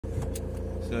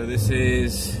So this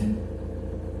is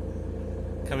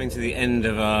coming to the end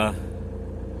of our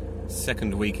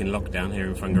second week in lockdown here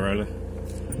in Fuengirola,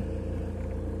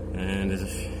 and there's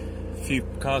a few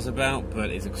cars about,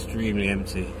 but it's extremely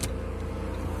empty.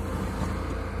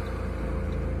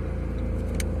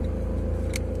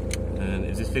 And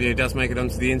if this video does make it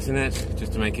onto the internet,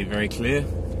 just to make it very clear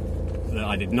that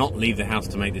I did not leave the house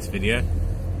to make this video,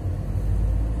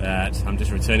 that I'm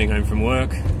just returning home from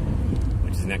work,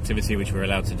 which is an activity which we're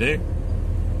allowed to do.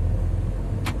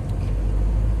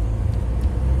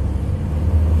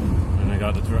 And I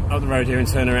got up the road here and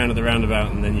turn around at the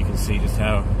roundabout, and then you can see just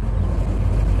how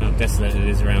desolate it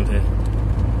is around here.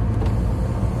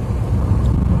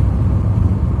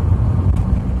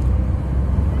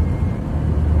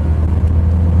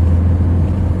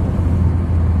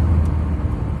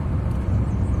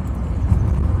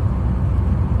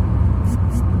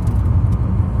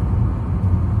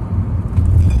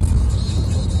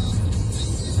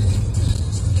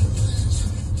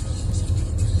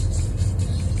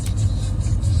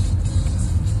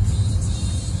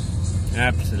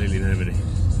 Absolutely nobody.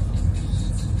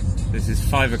 This is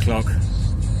 5 o'clock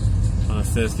on a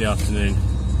Thursday afternoon,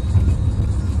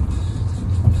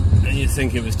 and you'd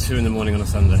think it was 2 in the morning on a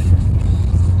Sunday.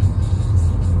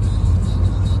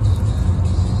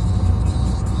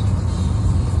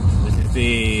 This is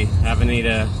the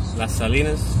Avenida Las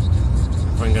Salinas,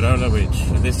 Fuengirola, which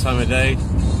at this time of day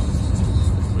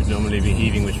would normally be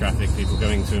heaving with traffic, people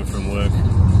going to and from work.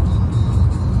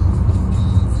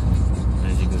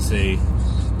 As you can see,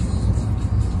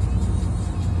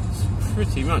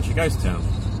 pretty much a ghost town.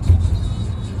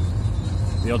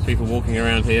 The odd people walking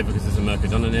around here because there's a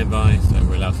Mercadona nearby, so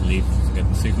we're allowed to leave to get to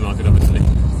the supermarket, obviously.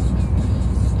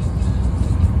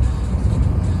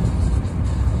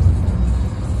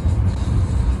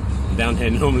 And down here,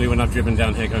 normally when I've driven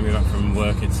down here coming back from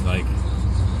work, it's like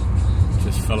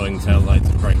just following tail lights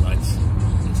and brake lights.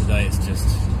 And today it's just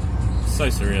so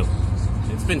surreal.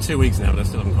 It's been 2 weeks now, but I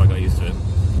still haven't quite got used to it.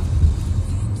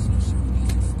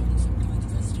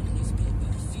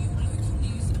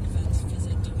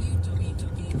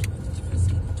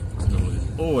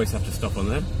 Always have to stop on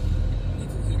there.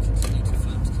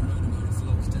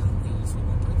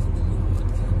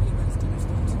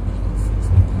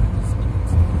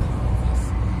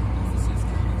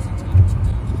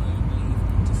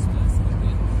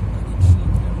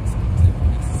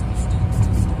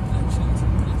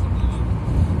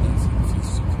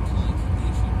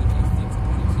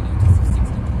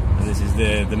 And this is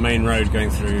the main road going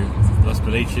through Los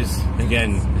Boliches.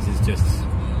 Again, this is just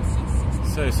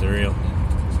so surreal.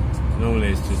 Normally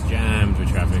it's just jammed with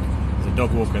traffic. There's a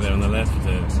dog walker there on the left,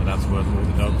 so that's where all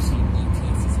the dogs.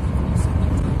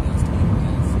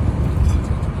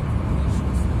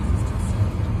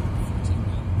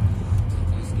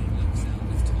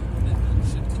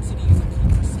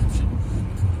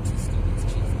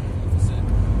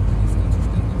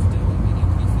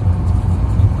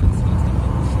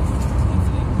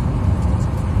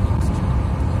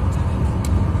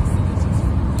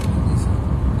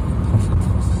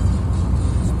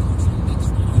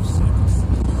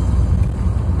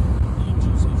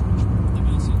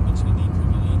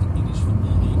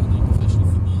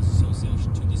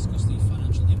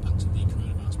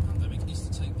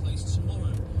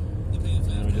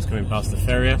 Coming past the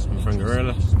Feria in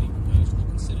Fuengirola.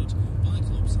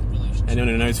 Anyone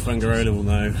who knows Fuengirola will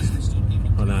know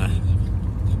on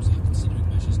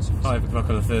 5 o'clock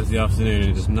on a Thursday afternoon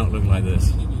it does not look like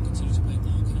this.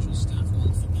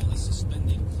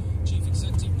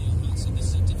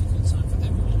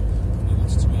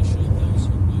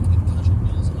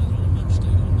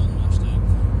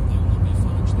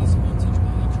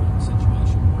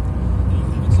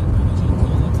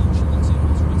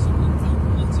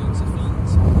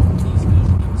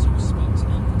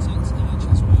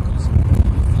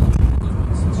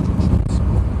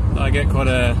 I get quite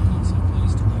a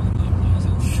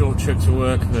short trip to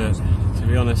work, but to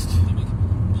be honest,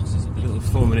 a little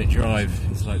 4-minute drive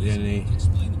is like the only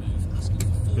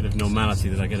bit of normality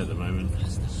that I get at the moment.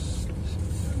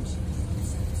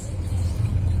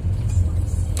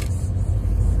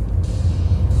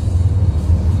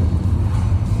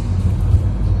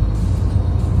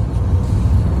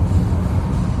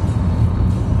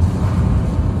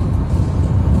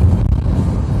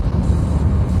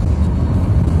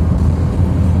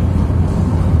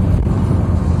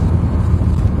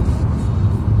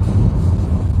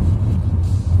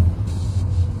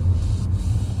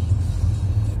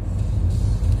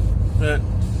 But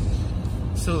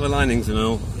silver linings and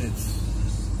all, it's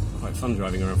quite fun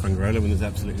driving around Fuengirola when there's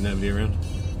absolutely nobody around.